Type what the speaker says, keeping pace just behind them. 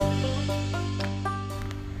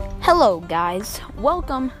Hello guys,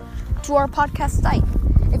 welcome to our podcast site.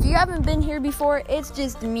 If you haven't been here before, it's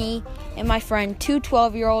just me and my friend, two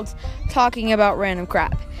 12-year-olds, talking about random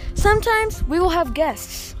crap. Sometimes we will have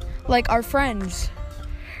guests, like our friends,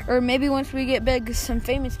 or maybe once we get big, some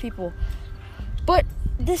famous people. But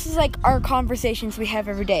this is like our conversations we have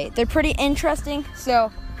every day. They're pretty interesting,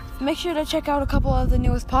 so make sure to check out a couple of the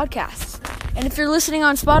newest podcasts. And if you're listening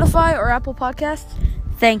on Spotify or Apple Podcasts,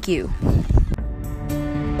 thank you.